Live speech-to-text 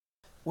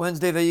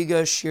Wednesday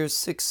Vayigash, year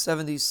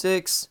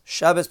 676,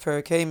 Shabbos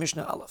Perek,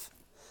 Mishnah Aleph.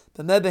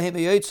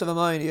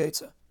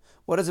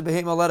 What is a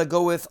behemoth allowed to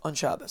go with on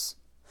Shabbos?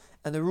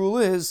 And the rule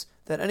is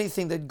that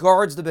anything that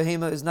guards the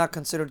behemoth is not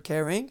considered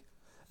carrying,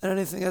 and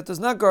anything that does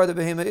not guard the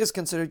behemoth is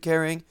considered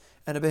carrying,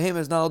 and a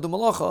behemoth is not allowed to do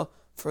malacha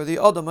for the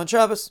Adam on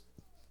Shabbos.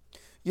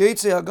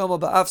 Yoitze Hagama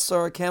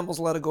ba'afsar, a camel is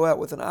allowed to go out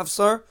with an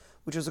afsar,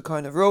 which is a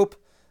kind of rope.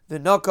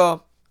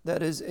 V'naka,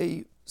 that is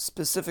a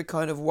specific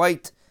kind of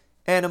white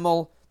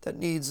animal that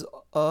needs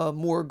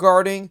more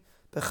guarding.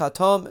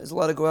 Bechatam is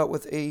allowed to go out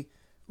with a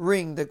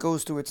ring that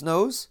goes through its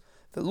nose.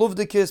 The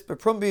luvdikis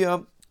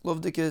beprumbia,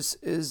 luvdikis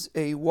is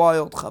a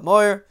wild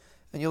chamoyer,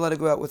 and you're allowed to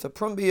go out with a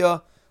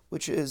prumbia,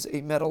 which is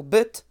a metal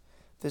bit.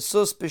 The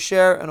sus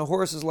b'sher, and a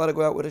horse is allowed to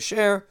go out with a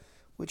sher,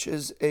 which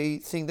is a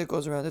thing that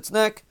goes around its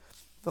neck.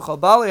 The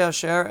chalbali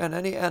asher, and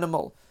any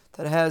animal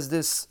that has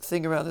this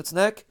thing around its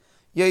neck.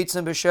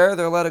 Yaitzim b'sher,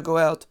 they're allowed to go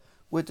out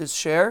with this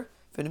sher.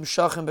 V'nim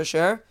shachim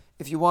b'sher,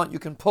 if you want, you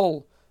can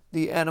pull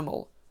the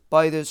animal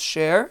by this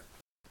share.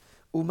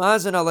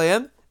 Umazin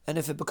aleim, and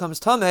if it becomes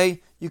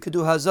tameh, you could do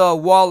hazah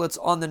while it's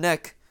on the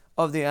neck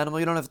of the animal.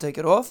 You don't have to take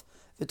it off.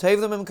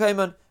 V'tevlim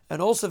imkaiman, and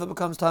also if it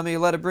becomes tameh, you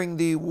let it bring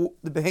the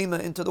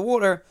behemoth into the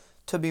water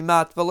to be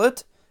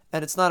matbalit,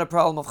 and it's not a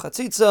problem of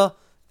chatzitza,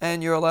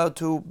 and you're allowed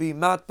to be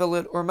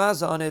matbalit or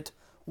maza on it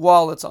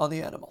while it's on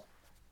the animal.